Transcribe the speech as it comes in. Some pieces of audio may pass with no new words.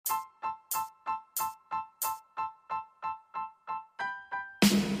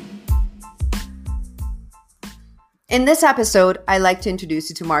In this episode, I'd like to introduce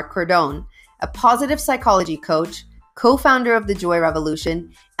you to Mark Cordone, a positive psychology coach, co-founder of the Joy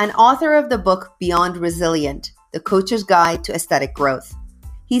Revolution, and author of the book Beyond Resilient, The Coach's Guide to Aesthetic Growth.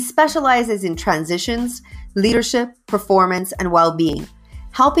 He specializes in transitions, leadership, performance, and well-being,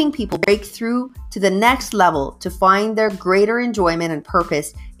 helping people break through to the next level to find their greater enjoyment and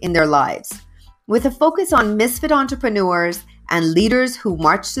purpose in their lives. With a focus on misfit entrepreneurs and leaders who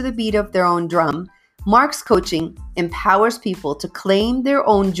march to the beat of their own drum, Mark's coaching empowers people to claim their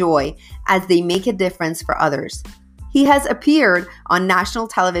own joy as they make a difference for others. He has appeared on national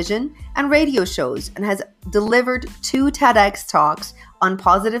television and radio shows and has delivered 2 TEDx talks on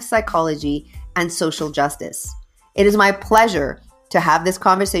positive psychology and social justice. It is my pleasure to have this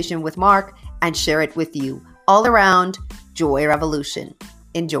conversation with Mark and share it with you all around Joy Revolution.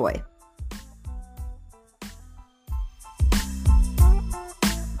 Enjoy.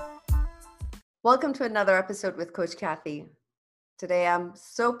 Welcome to another episode with Coach Kathy. Today, I'm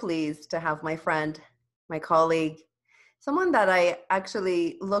so pleased to have my friend, my colleague, someone that I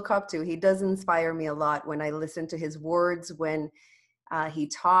actually look up to. He does inspire me a lot when I listen to his words, when he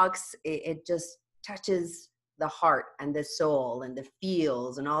talks. It just touches the heart and the soul and the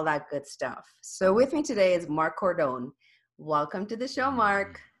feels and all that good stuff. So with me today is Mark Cordone. Welcome to the show,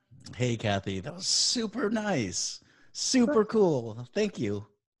 Mark. Hey, Kathy. That was super nice. Super cool. Thank you.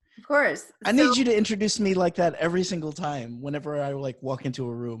 Of course. I need you to introduce me like that every single time whenever I walk into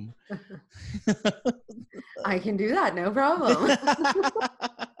a room. I can do that, no problem.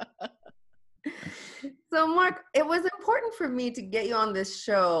 So Mark, it was important for me to get you on this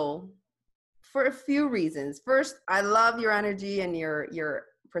show for a few reasons. First, I love your energy and your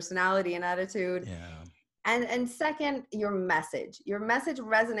personality and attitude. Yeah. And second, your message. Your message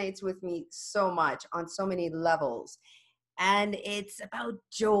resonates with me so much on so many levels. And it's about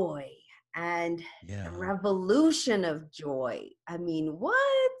joy and the revolution of joy. I mean,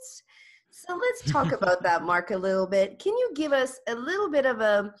 what? So let's talk about that, Mark, a little bit. Can you give us a little bit of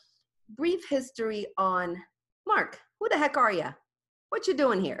a brief history on Mark? Who the heck are you? What you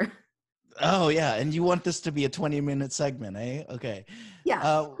doing here? Oh, yeah. And you want this to be a 20-minute segment, eh? Okay.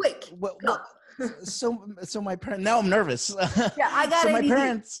 Yeah, quick. So my parents, now I'm nervous. Yeah, I got so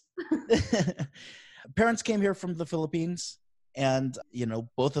ADD. Parents came here from the Philippines, and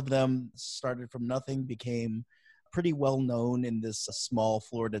both of them started from nothing, became pretty well known in this small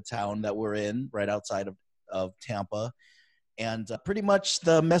Florida town that we're in, right outside of Tampa. And pretty much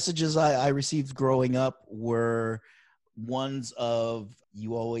the messages I received growing up were ones of,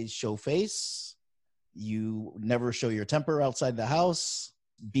 you always show face, you never show your temper outside the house,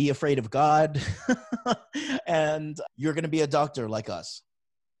 be afraid of God, and you're going to be a doctor like us.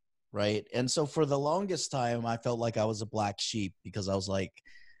 Right. And so for the longest time, I felt like I was a black sheep because I was like,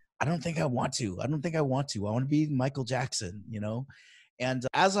 I don't think I want to. I want to be Michael Jackson, And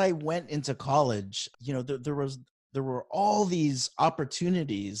as I went into college, there were all these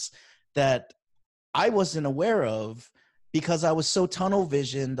opportunities that I wasn't aware of because I was so tunnel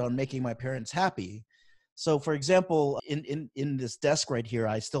visioned on making my parents happy. So, for example, in this desk right here,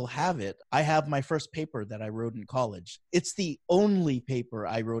 I still have it. I have my first paper that I wrote in college. It's the only paper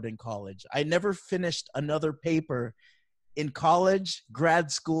I wrote in college. I never finished another paper in college,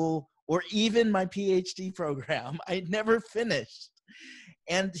 grad school, or even my PhD program. I never finished.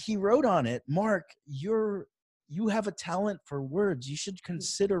 And he wrote on it, Mark, you have a talent for words. You should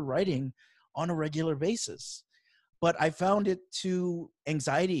consider writing on a regular basis. But I found it too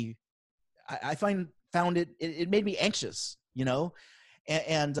anxiety. I found it made me anxious,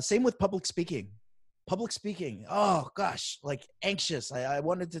 and same with public speaking, oh gosh, like anxious. I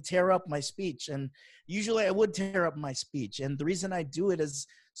wanted to tear up my speech, and usually I would tear up my speech, and the reason I do it is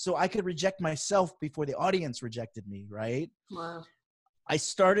so I could reject myself before the audience rejected me. Right. Wow. I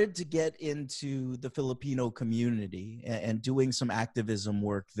started to get into the Filipino community and doing some activism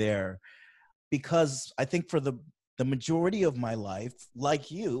work there, because I think for the majority of my life,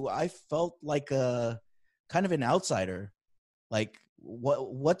 like you, I felt like a kind of an outsider. Like,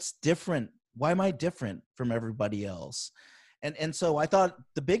 what's different? Why am I different from everybody else? And so I thought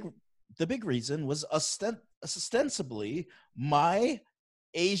the big reason was ostensibly my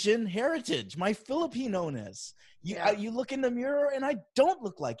Asian heritage, my Filipino-ness. You look in the mirror and I don't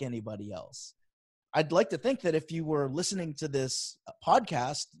look like anybody else. I'd like to think that if you were listening to this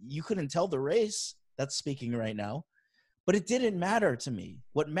podcast, you couldn't tell the race that's speaking right now. But it didn't matter to me.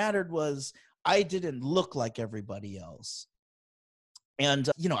 What mattered was I didn't look like everybody else. And,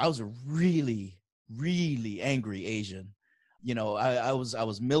 I was a really, really angry Asian. I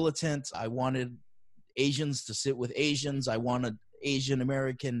was militant. I wanted Asians to sit with Asians. I wanted Asian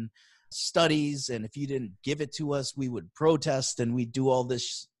American studies, and if you didn't give it to us, we would protest and we'd do all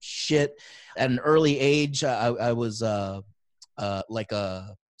this shit. At an early age, I was like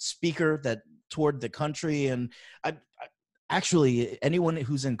a speaker that toured the country, and I actually, anyone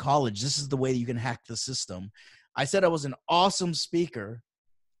who's in college, this is the way you can hack the system. I said I was an awesome speaker,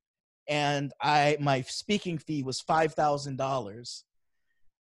 and my speaking fee was $5,000,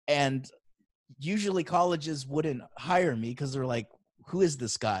 and usually colleges wouldn't hire me because they're like, who is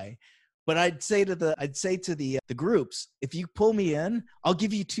this guy? But I'd say to the groups, if you pull me in, I'll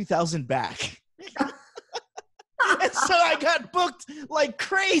give you 2,000 back. And so I got booked like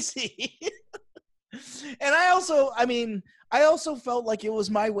crazy. And I also felt like it was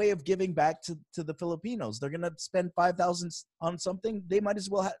my way of giving back to the Filipinos. They're going to spend 5,000 on something. They might as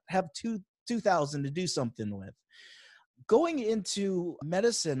well have 2,000 to do something with. Going into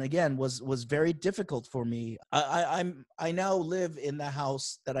medicine again was very difficult for me. I now live in the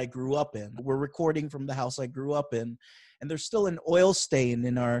house that I grew up in. We're recording from the house I grew up in, and there's still an oil stain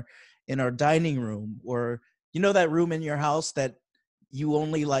in our dining room, or that room in your house that you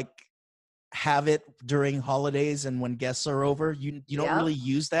only like have it during holidays and when guests are over. You don't really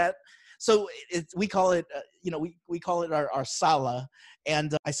use that. So we call it we call it our sala.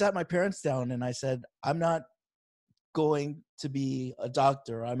 And I sat my parents down and I said, I'm not going to be a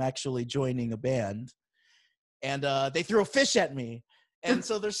doctor. I'm actually joining a band. And they threw a fish at me. And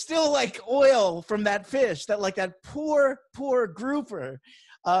so there's still like oil from that fish, that poor grouper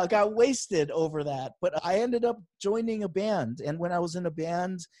got wasted over that. But I ended up joining a band. And when I was in a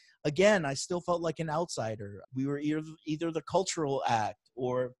band, again, I still felt like an outsider. We were either the cultural act,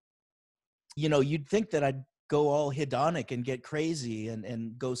 or, you'd think that I'd go all hedonic and get crazy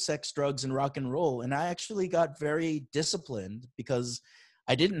and go sex, drugs, and rock and roll. And I actually got very disciplined because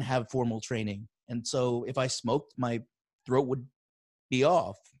I didn't have formal training. And so if I smoked, my throat would be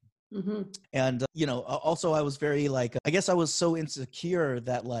off. Mm-hmm. And, also I was very I guess I was so insecure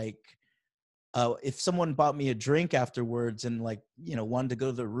that if someone bought me a drink afterwards and wanted to go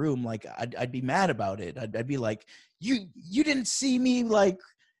to the room, I'd be mad about it. I'd be like, you didn't see me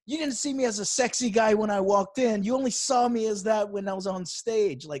you didn't see me as a sexy guy when I walked in. You only saw me as that when I was on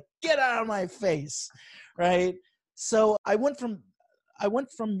stage. Get out of my face, right? So I went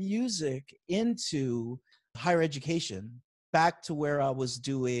from music into higher education, back to where I was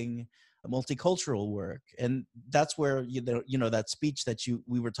doing multicultural work. And that's where that speech that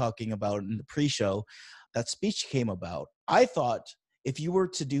we were talking about in the pre-show, that speech came about. I thought if you were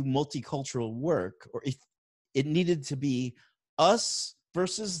to do multicultural work, or if it needed to be us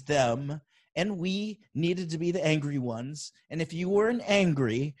versus them, and we needed to be the angry ones, and if you weren't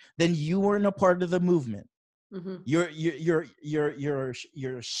angry, then you weren't a part of the movement. Mm-hmm. You're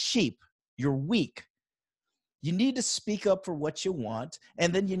a sheep. You're weak. You need to speak up for what you want,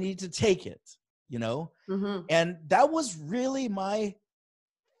 and then you need to take it, Mm-hmm. And that was really my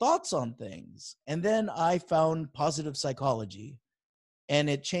thoughts on things. And then I found positive psychology, and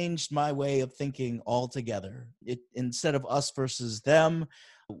it changed my way of thinking altogether. Instead of us versus them,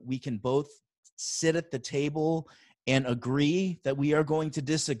 we can both sit at the table and agree that we are going to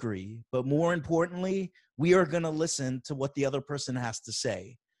disagree. But more importantly, we are going to listen to what the other person has to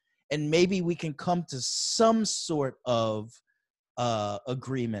say. And maybe we can come to some sort of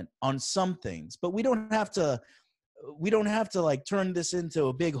agreement on some things. But we don't have to turn this into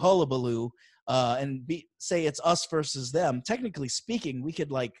a big hullabaloo and say it's us versus them. Technically speaking, we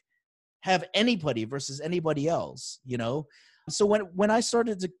could have anybody versus anybody else, So when I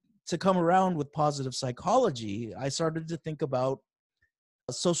started to come around with positive psychology, I started to think about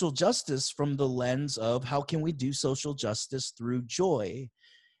social justice from the lens of how can we do social justice through joy.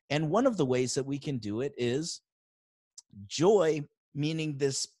 And one of the ways that we can do it is joy, meaning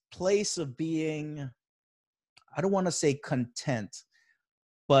this place of being, I don't want to say content,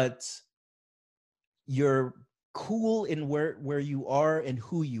 but you're cool in where you are and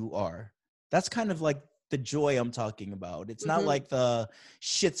who you are. That's kind of like the joy I'm talking about. It's not like the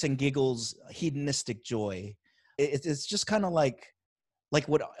shits and giggles hedonistic joy. It's just kind of like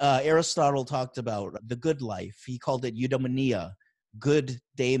what Aristotle talked about, the good life. He called it eudaimonia, good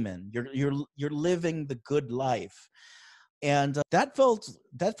daemon. You're living the good life. And that felt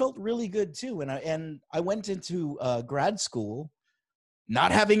really good too. And I went into grad school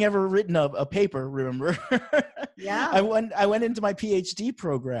not having ever written a paper, remember? Yeah. I went into my PhD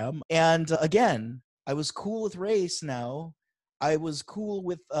program, and again, I was cool with race now. I was cool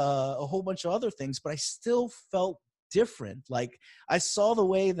with a whole bunch of other things, but I still felt different. I saw the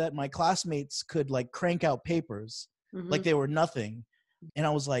way that my classmates could crank out papers like they were nothing. And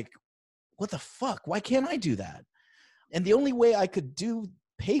I was like, what the fuck? Why can't I do that? And the only way I could do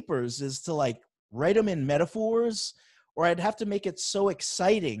papers is to like write them in metaphors, or I'd have to make it so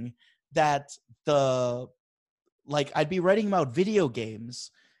exciting that I'd be writing about video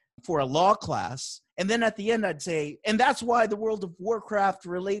games for a law class. And then at the end I'd say, and that's why the World of Warcraft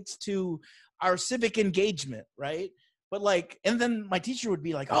relates to our civic engagement, right? But like, and then my teacher would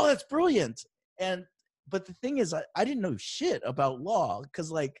be like, oh, that's brilliant. But the thing is, I didn't know shit about law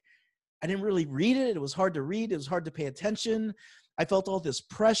because like, I didn't really read it. It was hard to read. It was hard to pay attention. I felt all this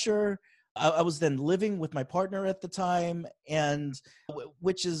pressure. I was then living with my partner at the time, and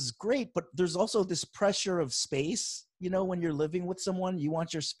which is great, but there's also this pressure of space. You know, when you're living with someone, you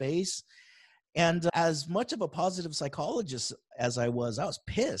want your space. And as much of a positive psychologist as I was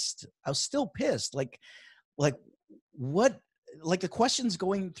pissed. I was still pissed. Like what? Like the questions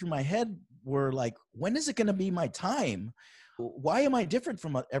going through my head were like, when is it going to be my time? Why am I different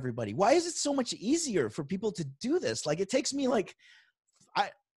from everybody? Why is it so much easier for people to do this? Like it takes me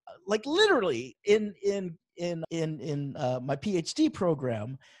literally in my PhD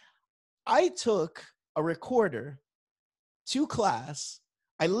program, I took a recorder to class.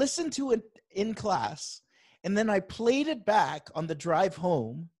 I listened to it in class, and then I played it back on the drive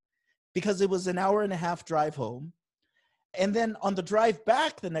home because it was an hour and a half drive home. And then on the drive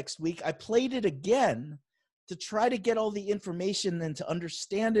back the next week, I played it again to try to get all the information and to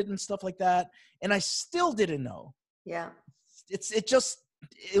understand it and stuff like that. And I still didn't know. Yeah. It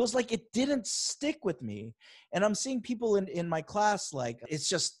was like it didn't stick with me. And I'm seeing people in my class, like, it's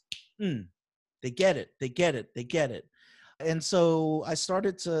just, they get it. And so I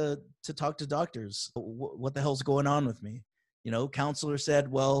started to talk to doctors. What the hell's going on with me? You know, counselor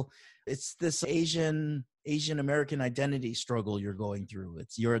said, well, it's this Asian American identity struggle you're going through.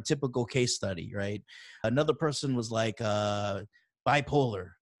 You're a typical case study, right? Another person was like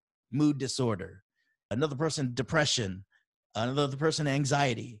bipolar, mood disorder. Another person, depression. Another person,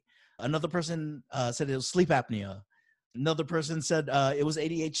 anxiety. Another person said it was sleep apnea. Another person said it was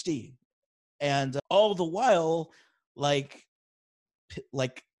ADHD. And all the while, like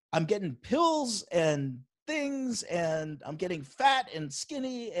I'm getting pills and things, and I'm getting fat and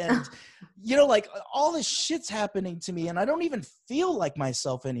skinny, and you know, like all this shit's happening to me, and I don't even feel like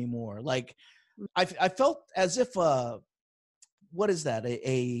myself anymore. Like I felt as if what is that,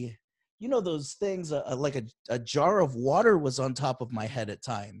 a you know, those things like a jar of water was on top of my head at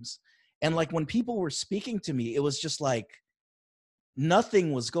times. And like when people were speaking to me, it was just like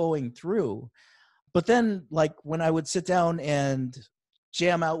nothing was going through. But then like when I would sit down and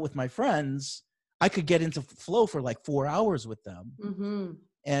jam out with my friends, I could get into flow for like 4 hours with them. Mm-hmm.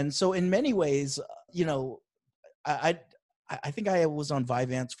 And so in many ways, you know, I think I was on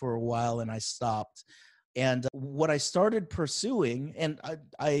Vyvanse for a while and I stopped. And what I started pursuing, and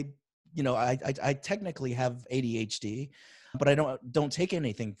I technically have ADHD, but I don't take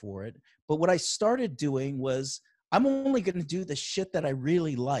anything for it. But what I started doing was I'm only going to do the shit that I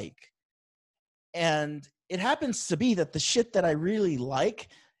really like. And it happens to be that the shit that I really like,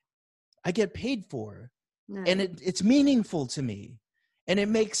 I get paid for. Nice. And it's meaningful to me and it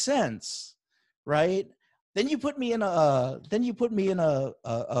makes sense. Right. Then you put me in a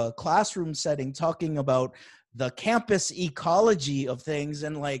classroom setting talking about the campus ecology of things,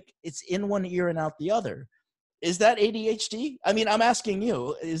 and like it's in one ear and out the other. Is that ADHD? I mean, I'm asking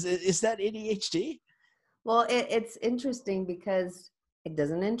you, is that ADHD? Well, it's interesting because it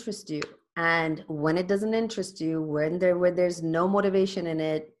doesn't interest you. And when it doesn't interest you, when there's no motivation in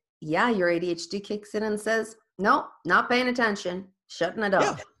it, yeah, your ADHD kicks in and says, no, not paying attention, shutting it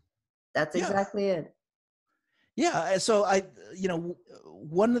off. Yeah. That's exactly it. Yeah. So I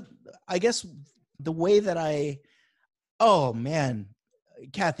guess the way that oh man,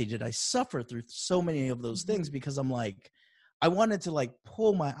 Kathy, did I suffer through so many of those things, because I'm like, I wanted to like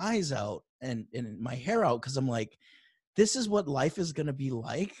pull my eyes out and my hair out, because I'm like, this is what life is going to be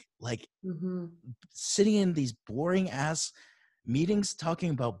like sitting in these boring ass meetings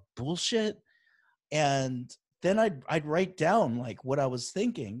talking about bullshit. And then I'd write down like what I was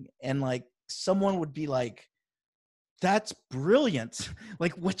thinking, and like someone would be like, that's brilliant.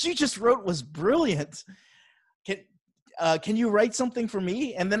 Like what you just wrote was brilliant. Can you write something for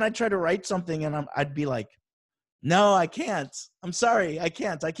me? And then I'd try to write something and I'd be like, no, I can't. I'm sorry. I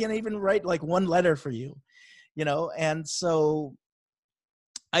can't even write like one letter for you, you know? And so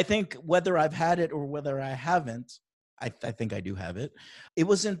I think whether I've had it or whether I haven't, I think I do have it. It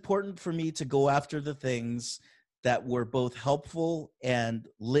was important for me to go after the things that were both helpful and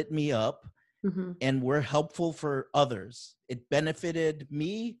lit me up and were helpful for others. It benefited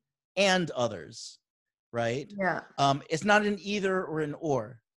me and others, right? Yeah. It's not an either or an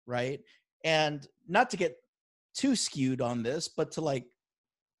or, right? And not to get too skewed on this, but to like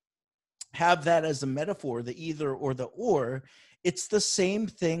have that as a metaphor, the either or the or, it's the same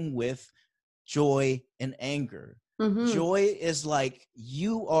thing with joy and anger. Joy is like,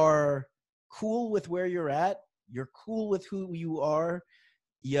 you are cool with where you're at. You're cool with who you are.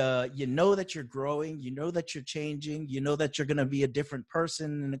 You know that you're growing. You know that you're changing. You know that you're going to be a different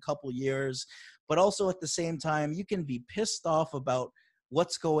person in a couple years. But also at the same time, you can be pissed off about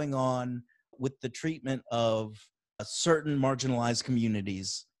what's going on with the treatment of certain marginalized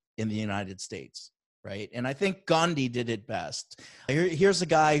communities in the United States, right? And I think Gandhi did it best. Here's a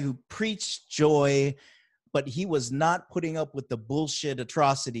guy who preached joy, but he was not putting up with the bullshit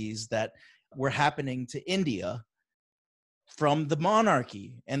atrocities that were happening to India from the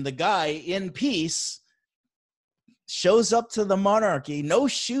monarchy. And the guy in peace shows up to the monarchy, no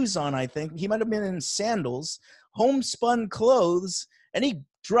shoes on, I think. He might have been in sandals, homespun clothes, and he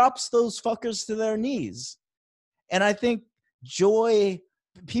drops those fuckers to their knees. And I think joy,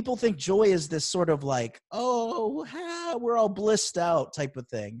 people think joy is this sort of like, oh, we're all blissed out type of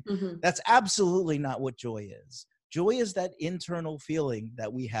thing. That's absolutely not what joy is. Joy is that internal feeling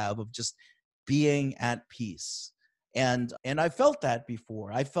that we have of just being at peace. And I felt that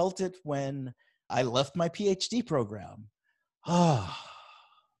before. I felt it when I left my PhD program.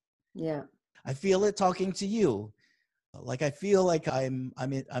 Yeah. I feel it talking to you. Like, I feel like I'm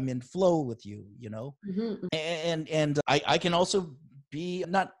in flow with you, you know? And I can also be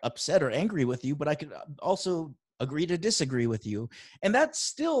not upset or angry with you, but I could also agree to disagree with you. And that's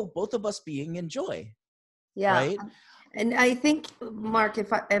still both of us being in joy. Yeah. Right? And I think, Mark,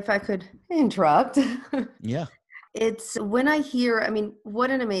 if I could interrupt. Yeah. It's when I hear, I mean,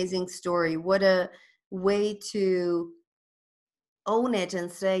 what an amazing story. What a way to own it and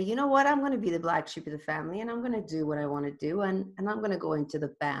say, you know what, I'm going to be the black sheep of the family, and I'm going to do what I want to do. And I'm going to go into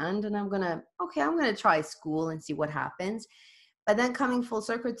the band, and I'm going to try school and see what happens. But then coming full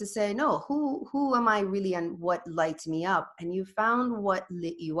circle to say, no, who am I really, and what lights me up? And you found what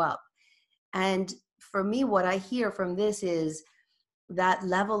lit you up. And for me, what I hear from this is that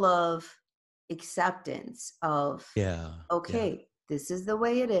level of acceptance of, okay, this is the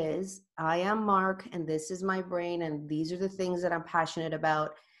way it is. I am Mark, and this is my brain, and these are the things that I'm passionate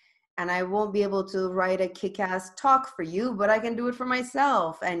about. And I won't be able to write a kick-ass talk for you, but I can do it for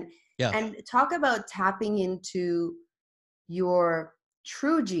myself. And talk about tapping into your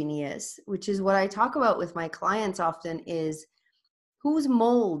true genius, which is what I talk about with my clients often, is whose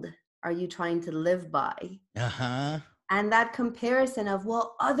mold are you trying to live by? And that comparison of,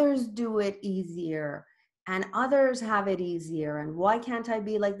 well, others do it easier and others have it easier, and why can't I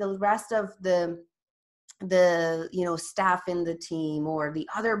be like the rest of the staff in the team or the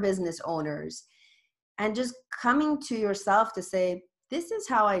other business owners? And just coming to yourself to say, this is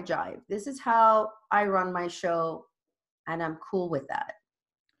how I jive. This is how I run my show, and I'm cool with that.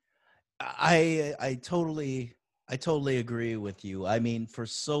 I totally agree with you. I mean, for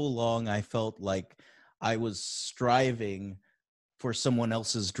so long, I felt like I was striving for someone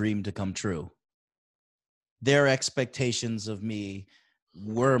else's dream to come true. Their expectations of me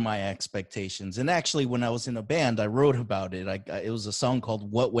were my expectations. And actually, when I was in a band, I wrote about it. It was a song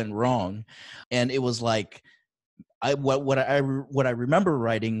called "What Went Wrong," and it was like, what I remember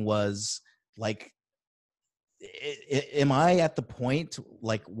writing was like, am I at the point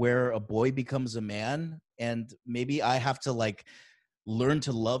like where a boy becomes a man, and maybe I have to like learn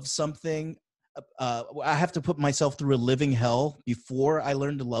to love something? I have to put myself through a living hell before I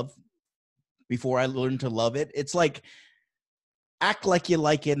learn to love it. It's like, act like you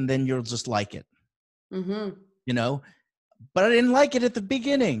like it, and then you'll just like it. You know? But I didn't like it at the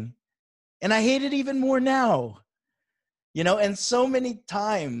beginning, and I hate it even more now. You know, and so many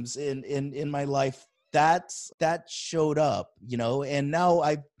times in my life that showed up, you know, and now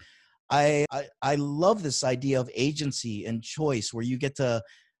I love this idea of agency and choice, where you get to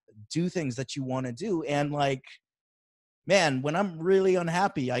do things that you want to do. And like, man, when I'm really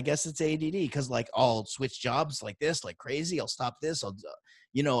unhappy, I guess it's ADD, because like, I'll switch jobs like this, like crazy. I'll stop this.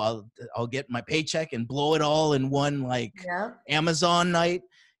 I'll get my paycheck and blow it all in one Amazon night,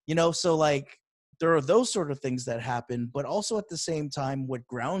 you know? So like, there are those sort of things that happen, but also at the same time, what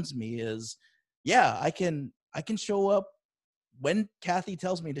grounds me is, I can show up when Kathy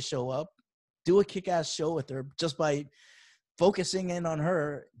tells me to show up, do a kick-ass show with her just by focusing in on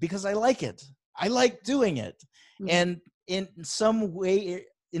her, because I like it. I like doing it. And in some way,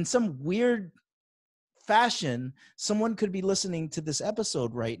 in some weird fashion, someone could be listening to this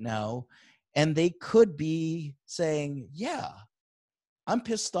episode right now, and they could be saying, I'm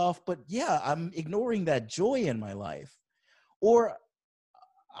pissed off, but I'm ignoring that joy in my life. Or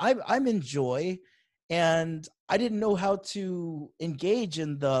I'm in joy, and I didn't know how to engage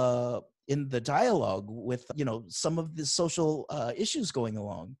in the in the dialogue with, some of the social issues going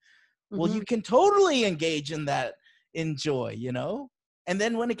along. Well, you can totally engage in that, in joy, and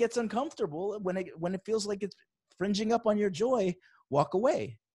then when it gets uncomfortable, when it feels like it's fringing up on your joy, walk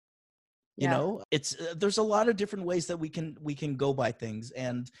away. It's there's a lot of different ways that we can go by things.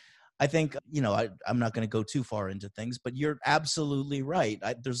 And I think, I'm not going to go too far into things, but you're absolutely right.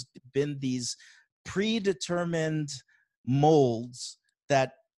 There's been these predetermined molds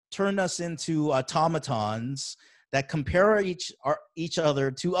that turn us into automatons that compare each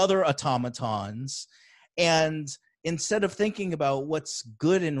other to other automatons. And instead of thinking about what's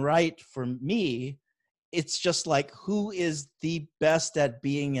good and right for me, it's just like, who is the best at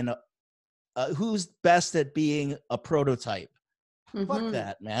being who's best at being a prototype? Fuck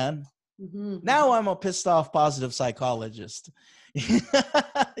that, man. Now I'm a pissed off positive psychologist.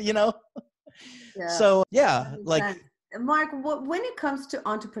 Yeah. So yeah, like, Mark, when it comes to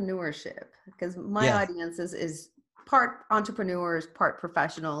entrepreneurship, because my audience is part entrepreneurs, part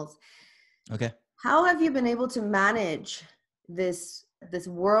professionals. Okay. How have you been able to manage this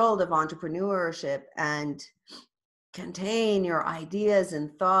world of entrepreneurship and contain your ideas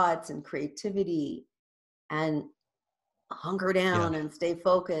and thoughts and creativity and hunker down and stay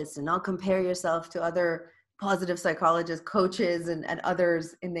focused and not compare yourself to other positive psychologists, coaches, and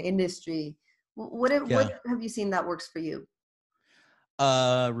others in the industry? What have you seen that works for you?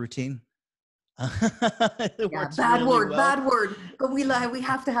 Routine. Bad word, but we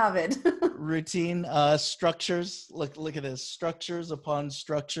have to have it. Routine, structures. Look at this. Structures upon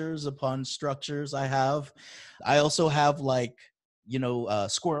structures upon structures. I also have, like,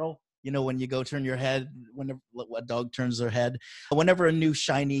 squirrel. When you go turn your head, whenever a dog turns their head, whenever a new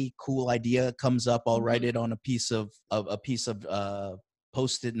shiny cool idea comes up, I'll write it on a piece of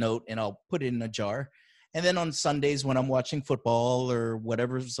Post-it note, and I'll put it in a jar. And then on Sundays, when I'm watching football or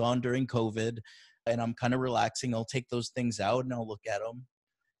whatever's on during COVID and I'm kind of relaxing, I'll take those things out and I'll look at them.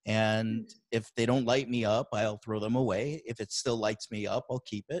 And if they don't light me up, I'll throw them away. If it still lights me up, I'll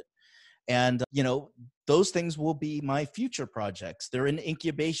keep it. And, those things will be my future projects. They're in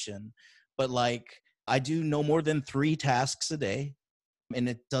incubation, but like, I do no more than 3 tasks a day. And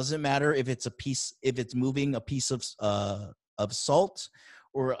it doesn't matter if it's moving a piece of salt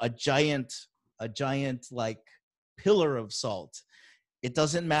or a giant like pillar of salt. It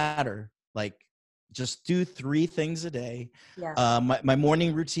doesn't matter. Like, just do 3 things a day. Yeah. My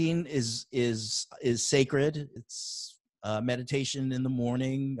morning routine is sacred. It's meditation in the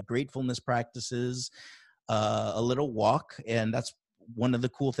morning, gratefulness practices, a little walk. And that's one of the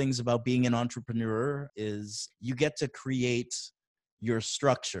cool things about being an entrepreneur, is you get to create your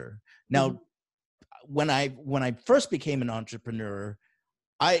structure. Now, when I first became an entrepreneur,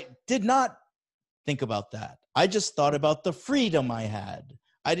 I did not think about that. I just thought about the freedom I had.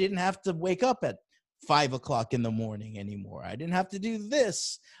 I didn't have to wake up at 5 o'clock in the morning anymore. I didn't have to do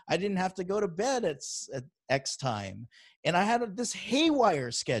this. I didn't have to go to bed at X time. And I had this haywire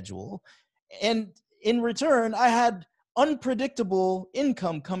schedule. And in return, I had unpredictable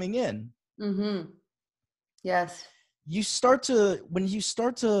income coming in. Yes. When you start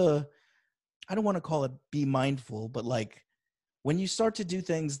to, I don't want to call it be mindful, but like, when you start to do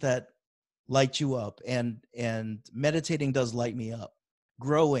things that light you up, and meditating does light me up,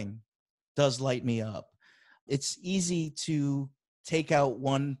 growing does light me up. It's easy to take out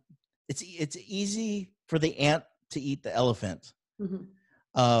one. It's easy for the ant to eat the elephant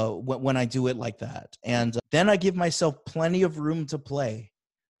when I do it like that. And then I give myself plenty of room to play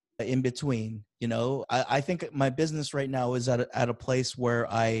in between. I think my business right now is at a place where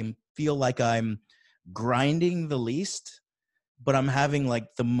I feel like I'm grinding the least, but I'm having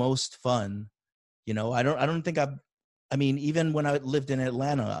like the most fun. I don't think even when I lived in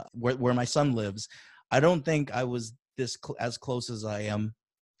Atlanta, where my son lives, I don't think I was as close as I am.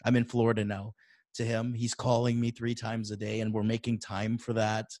 I'm in Florida now to him. He's calling me 3 times a day, and we're making time for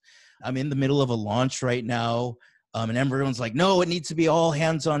that. I'm in the middle of a launch right now. And everyone's like, no, it needs to be all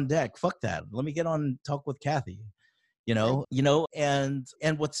hands on deck. Fuck that. Let me get on talk with Kathy, and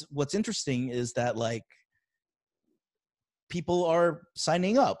what's interesting is that, like, people are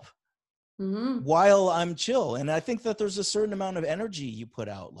signing up while I'm chill. And I think that there's a certain amount of energy you put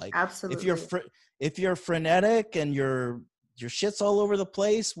out. Like, absolutely, if you're frenetic and your shit's all over the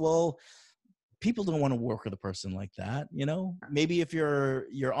place, well, people don't want to work with a person like that. Maybe if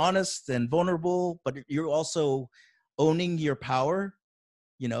you're honest and vulnerable, but you're also owning your power,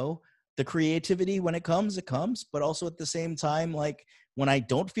 the creativity, when it comes, but also at the same time, like, when I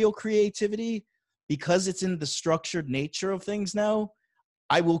don't feel creativity, because it's in the structured nature of things now,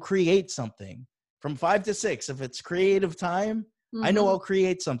 I will create something from 5 to 6. If it's creative time, I know Mm-hmm. I'll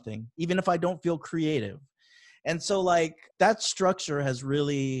create something, even if I don't feel creative. And so like that structure has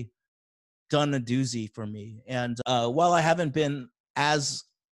really done a doozy for me. And while I haven't been as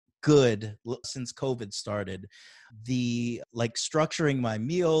good since COVID started, the like structuring my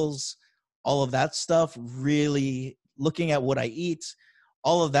meals, all of that stuff, really looking at what I eat,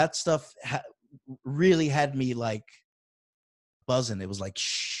 all of that stuff really had me like buzzing. It was like,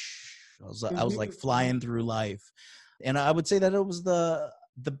 shh. I was like Mm-hmm. flying through life. And I would say that it was the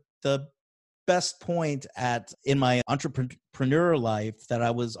best point at in my entrepreneur life that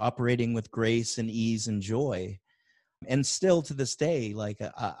I was operating with grace and ease and joy. And still to this day, like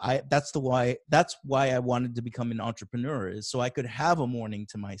that's why I wanted to become an entrepreneur, is so I could have a morning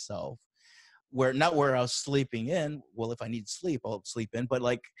to myself, where not where I was sleeping in. Well, if I need sleep, I'll sleep in,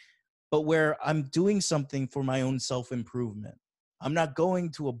 but where I'm doing something for my own self-improvement. I'm not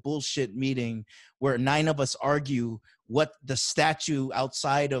going to a bullshit meeting where 9 of us argue what the statue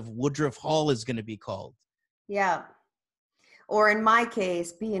outside of Woodruff Hall is going to be called. Yeah. Or in my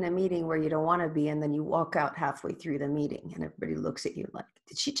case, be in a meeting where you don't want to be, and then you walk out halfway through the meeting and everybody looks at you like,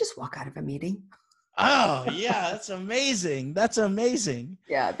 did she just walk out of a meeting? Oh, yeah, that's amazing. That's amazing.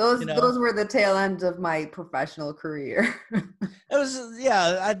 Yeah, You know, those were the tail ends of my professional career. it was,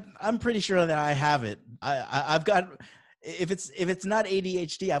 yeah, I'm pretty sure that I have it. I've got, if it's not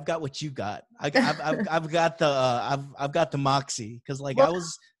ADHD, I've got what you got. I've got the I've got the moxie, because like Well, I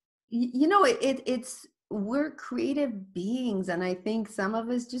was. you know, it's we're creative beings, and I think some of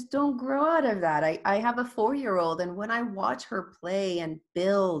us just don't grow out of that. I have a 4-year-old, and when I watch her play and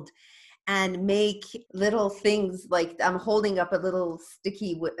build and make little things, like I'm holding up a little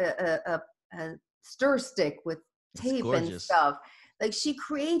sticky a stir stick with It's tape and gorgeous. stuff. Like she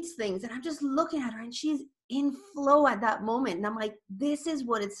creates things, and I'm just looking at her, and she's in flow at that moment, and I'm like, this is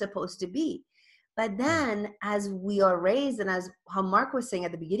what it's supposed to be. But Yeah. then, as we are raised, and as how Mark was saying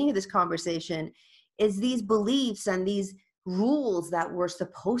at the beginning of this conversation, is these beliefs and these rules that we're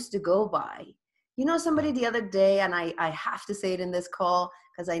supposed to go by. You know, Yeah. somebody the other day, and I have to say it in this call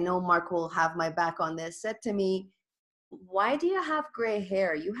because I know Mark will have my back on this, said to me, why do you have gray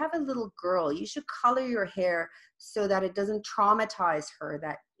hair? You have a little girl. You should color your hair so that it doesn't traumatize her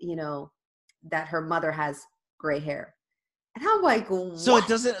that, you know, that her mother has gray hair. And I'm like, So what?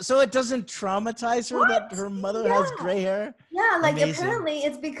 it doesn't traumatize her What? that her mother has Yeah. gray hair? Yeah, like Amazing. apparently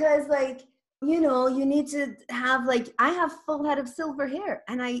it's because, like, you know, you need to have, like, I have full head of silver hair,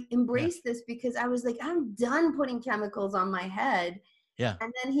 and I Yeah. embrace this because I was like, I'm done putting chemicals on my head. Yeah.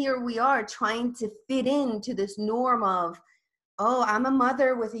 And then here we are trying to fit into this norm of, oh, I'm a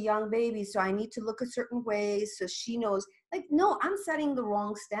mother with a young baby, so I need to look a certain way so she knows. Like, no, I'm setting the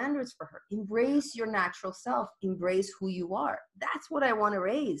wrong standards for her. Embrace your natural self, embrace who you are. That's what I want to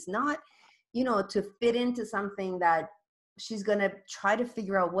raise, not, you know, to fit into something that she's going to try to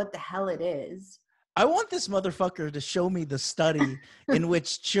figure out what the hell it is. I want this motherfucker to show me the study in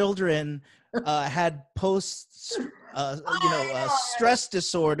which children had post, stress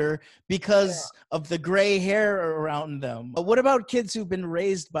disorder because of the gray hair around them. What about kids who've been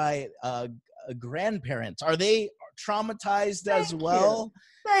raised by grandparents? Are they traumatized as Thank you. well?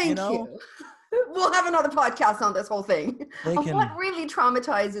 You Thank know, you. We'll have another podcast on this whole thing they of what can. really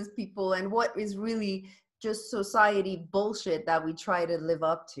traumatizes people and what is really just society bullshit that we try to live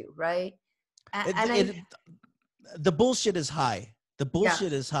up to, right? It, And it, the bullshit is high. The yeah,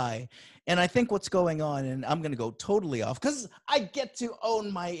 bullshit is high. And I think what's going on, and I'm going to go totally off because I get to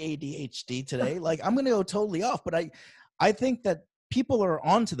own my ADHD today. Like I'm going to go totally off, but I think that people are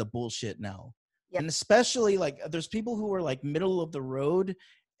onto the bullshit now. yeah, And especially like there's people who are like middle of the road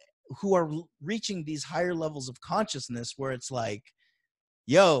who are reaching these higher levels of consciousness where it's like,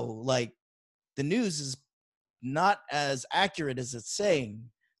 yo, like the news is not as accurate as it's saying.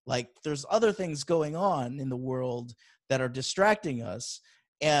 Like there's other things going on in the world that are distracting us.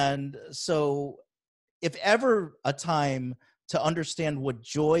 And so if ever a time to understand what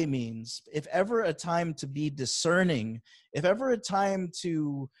joy means, if ever a time to be discerning, if ever a time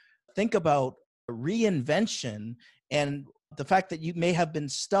to think about reinvention and the fact that you may have been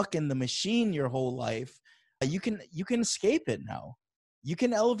stuck in the machine your whole life, you can escape it now. You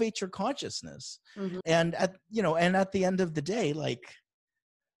can elevate your consciousness. mm-hmm. And at the end of the day, like,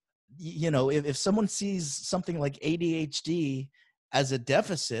 if someone sees something like ADHD as a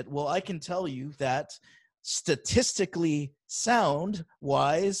deficit, well, I can tell you that statistically sound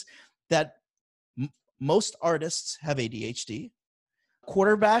wise, that most artists have ADHD.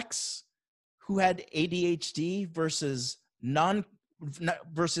 Quarterbacks who had ADHD versus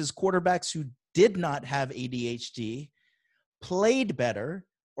versus quarterbacks who did not have ADHD played better,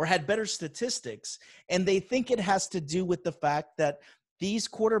 or had better statistics. And they think it has to do with the fact that these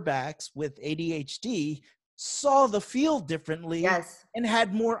quarterbacks with ADHD saw the field differently Yes. and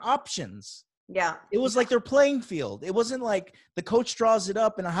had more options. Yeah. It was like their playing field. It wasn't like the coach draws it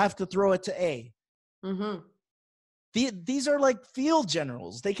up and I have to throw it to A. Mm-hmm. These are like field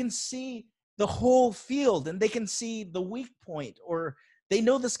generals. They can see the whole field and they can see the weak point, or they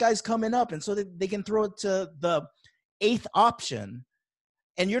know this guy's coming up, and so they can throw it to the 8th option.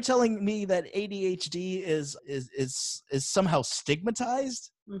 And you're telling me that ADHD is somehow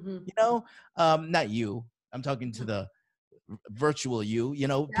stigmatized? Mm-hmm. You know, not you. I'm talking to the virtual you. You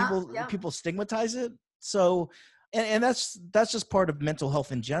know, Yeah. Yeah. people stigmatize it. So, and that's just part of mental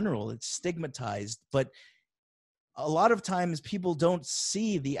health in general. It's stigmatized, but a lot of times people don't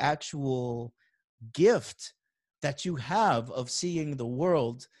see the actual gift that you have of seeing the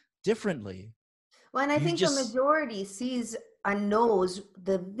world differently. Well, and I You think the just majority sees and knows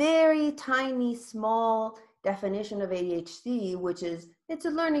the very tiny, small definition of ADHD, which is it's a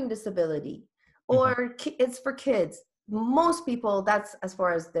learning disability, Mhm, or it's for kids. Most people, that's as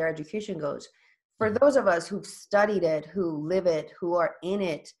far as their education goes. For mhm. those of us who've studied it, who live it, who are in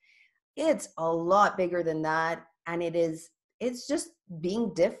it, it's a lot bigger than that. And it's just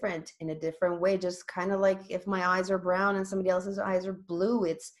being different in a different way. Just kind of like if my eyes are brown and somebody else's eyes are blue,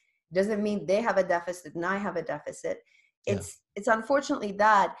 it's doesn't mean they have a deficit and I have a deficit. Yeah. It's unfortunately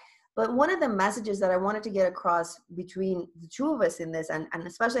that. But one of the messages that I wanted to get across between the two of us in this, and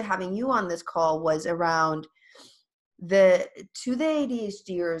especially having you on this call, was around the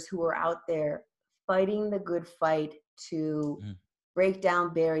ADHDers who are out there fighting the good fight to Mhm. break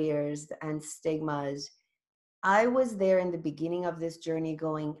down barriers and stigmas. I was there in the beginning of this journey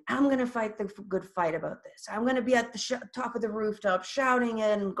going, I'm going to fight the good fight about this. I'm going to be at the top of the rooftop shouting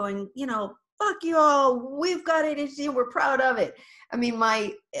it and going, fuck you all. We've got ADHD. We're proud of it. I mean,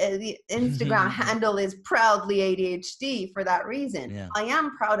 my the Instagram handle is proudly ADHD for that reason. Yeah. I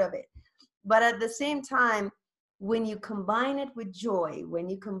am proud of it. But at the same time, when you combine it with joy, when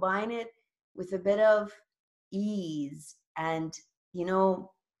you combine it with a bit of ease, and,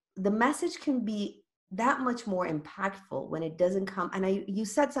 the message can be that much more impactful when it doesn't come. And you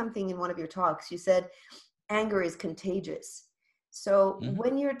said something in one of your talks. You said anger is contagious. So Mhm,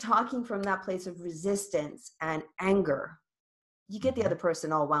 when you're talking from that place of resistance and anger, you get the mhm. other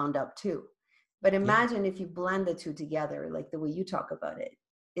person all wound up too. But Yeah. imagine if you blend the two together, like the way you talk about it.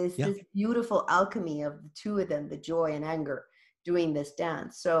 It's Yeah. this beautiful alchemy of the two of them, the joy and anger, doing this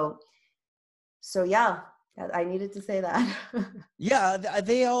dance. So yeah, I needed to say that. Yeah,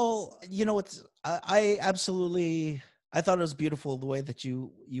 they all, it's I absolutely, I thought it was beautiful the way that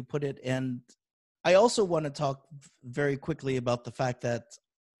you put it. And I also want to talk very quickly about the fact that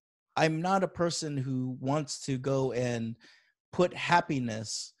I'm not a person who wants to go and put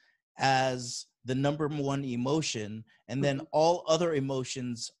happiness as the number one emotion, and then Mhm. all other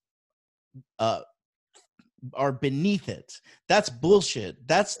emotions uh, are beneath it. That's bullshit.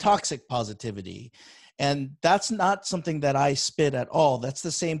 That's toxic positivity. And that's not something that I spit at all. That's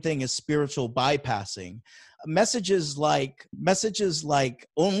the same thing as spiritual bypassing. Messages like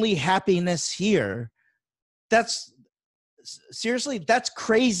only happiness here. That's seriously, that's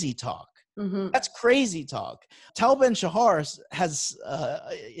crazy talk. Mhm. That's crazy talk. Tal Ben Shahar has,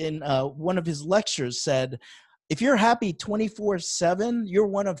 in one of his lectures, said, if you're happy 24/7, you're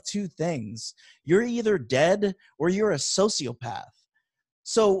one of two things. You're either dead or you're a sociopath.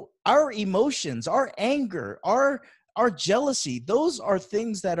 So our emotions, our anger, our jealousy, those are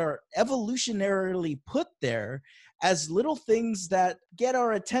things that are evolutionarily put there as little things that get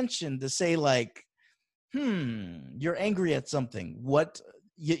our attention to say, like, you're angry at something.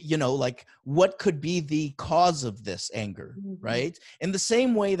 Like, what could be the cause of this anger, Mhm. right? In the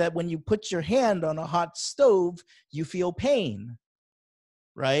same way that when you put your hand on a hot stove, you feel pain,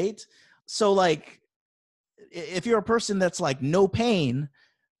 right? So, like, if you're a person that's like no pain,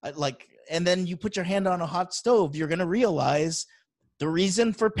 and then you put your hand on a hot stove, you're going to realize the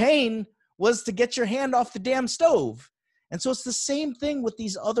reason for pain was to get your hand off the damn stove. And so it's the same thing with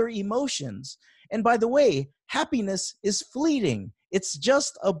these other emotions. And by the way, happiness is fleeting. It's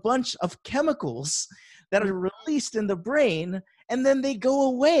just a bunch of chemicals that Mhm. are released in the brain and then they go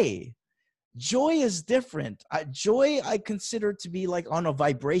away. Joy is different. Joy I consider to be like on a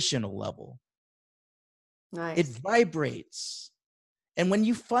vibrational level. It Nice. vibrates. And when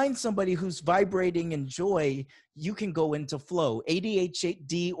you find somebody who's vibrating in joy, you can go into flow,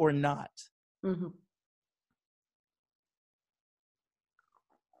 ADHD or not. Mhm.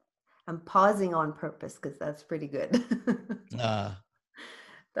 I'm pausing on purpose because that's pretty good. Uh,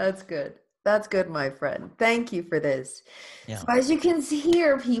 That's good. That's good, my friend. Thank you for this. So Yeah. as you can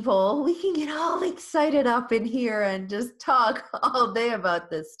hear, people, we can get all excited up in here and just talk all day about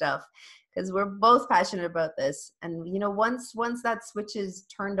this stuff because we're both passionate about this. And once that switch is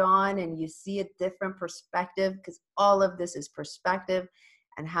turned on and you see a different perspective, because all of this is perspective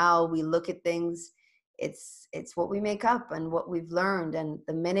and how we look at things, it's what we make up and what we've learned. And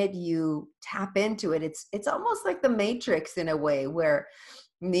the minute you tap into it, it's almost like the Matrix in a way where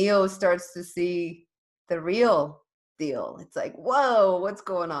Neo starts to see the real deal. It's like, whoa, what's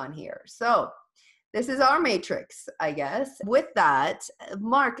going on here? So this is our Matrix, I guess. With that,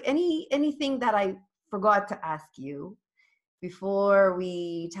 Mark, anything that I forgot to ask you before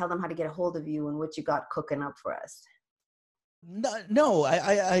we tell them how to get a hold of you and what you got cooking up for us? No,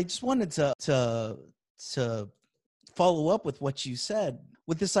 I just wanted to follow up with what you said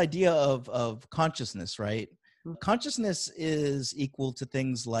with this idea of consciousness, right? Consciousness is equal to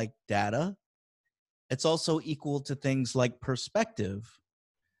things like data. It's also equal to things like perspective.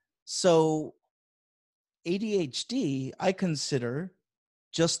 So ADHD, I consider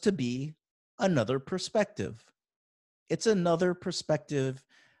just to be another perspective. It's another perspective.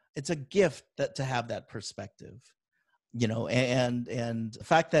 It's a gift to have that perspective, and the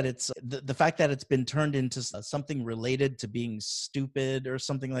fact that the fact that it's been turned into something related to being stupid or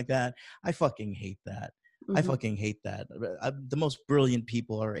something like that. I fucking hate that. I fucking hate that. The most brilliant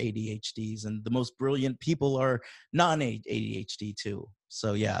people are ADHDs, and the most brilliant people are non-ADHD too.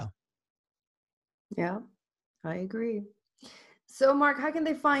 So yeah. Yeah, I agree. So Mark, how can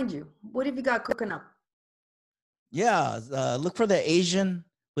they find you? What have you got cooking up? Yeah, look for the Asian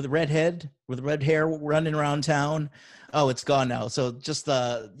with red hair running around town. Oh, it's gone now. So just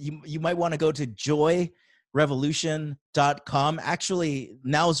you might want to go to joyrevolution.com. Actually,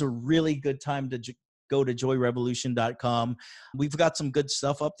 now's a really good time to go to joyrevolution.com. We've got some good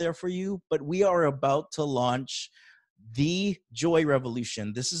stuff up there for you, but we are about to launch the Joy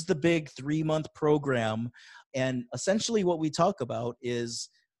Revolution. This is the big 3-month program. And essentially what we talk about is,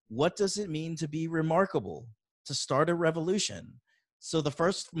 what does it mean to be remarkable, to start a revolution? So the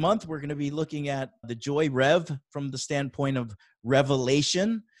first month, we're going to be looking at the Joy Rev from the standpoint of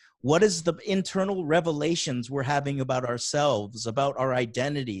revelation. What is the internal revelations we're having about ourselves, about our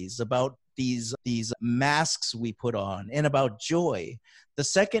identities, about these masks we put on, and about joy? The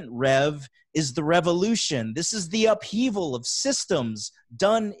second rev is the revolution. This is the upheaval of systems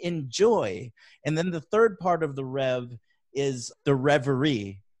done in joy. And then the third part of the rev is the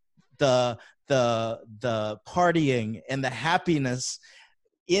reverie, the partying and the happiness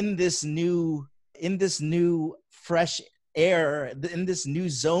in this new fresh air, in this new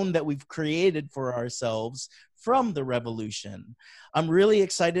zone that we've created for ourselves from the revolution. I'm really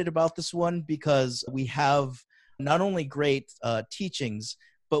excited about this one because we have not only great teachings,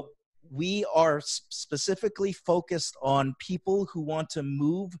 but we are specifically focused on people who want to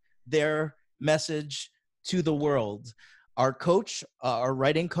move their message to the world. Our coach, our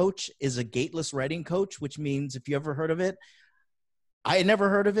writing coach, is a gateless writing coach, which means, if you ever heard of it, I never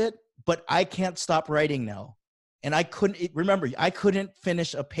heard of it, but I can't stop writing now. And I couldn't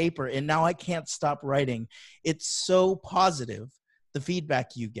finish a paper, and now I can't stop writing. It's so positive, the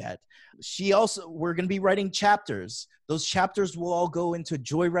feedback you get. We're going to be writing chapters. Those chapters will all go into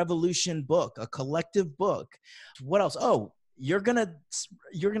Joy Revolution book, a collective book. What else? Oh, you're going to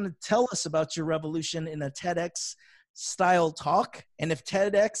tell us about your revolution in a TEDx style talk. And if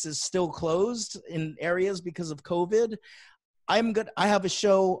TEDx is still closed in areas because of COVID, I have a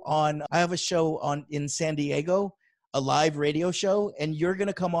show on in San Diego, a live radio show, and you're going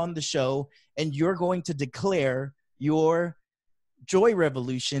to come on the show and you're going to declare your Joy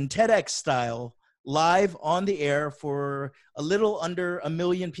Revolution TEDx style live on the air for a little under 1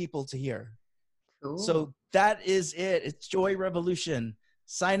 million people to hear. Cool. So that is it. It's Joy Revolution.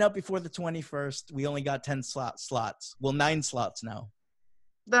 Sign up before the 21st. We only got 10 slots. Well, 9 slots now.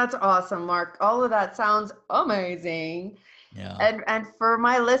 That's awesome, Mark. All of that sounds amazing. Yeah. And for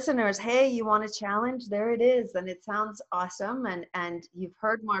my listeners, hey, you want a challenge? There it is. And it sounds awesome. And you've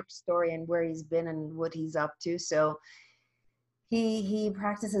heard Mark's story and where he's been and what he's up to. So he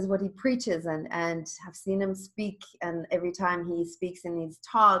practices what he preaches, and I've seen him speak, and every time he speaks in these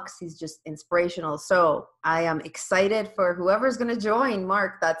talks, he's just inspirational. So I am excited for whoever's going to join.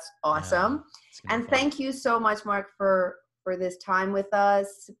 Mark, that's awesome. Yeah, and thank you so much, Mark, for this time with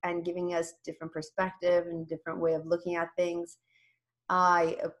us and giving us different perspective and different way of looking at things.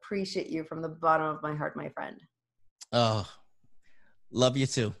 I appreciate you from the bottom of my heart, my friend. Oh, love you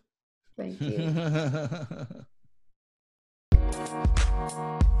too. Thank you.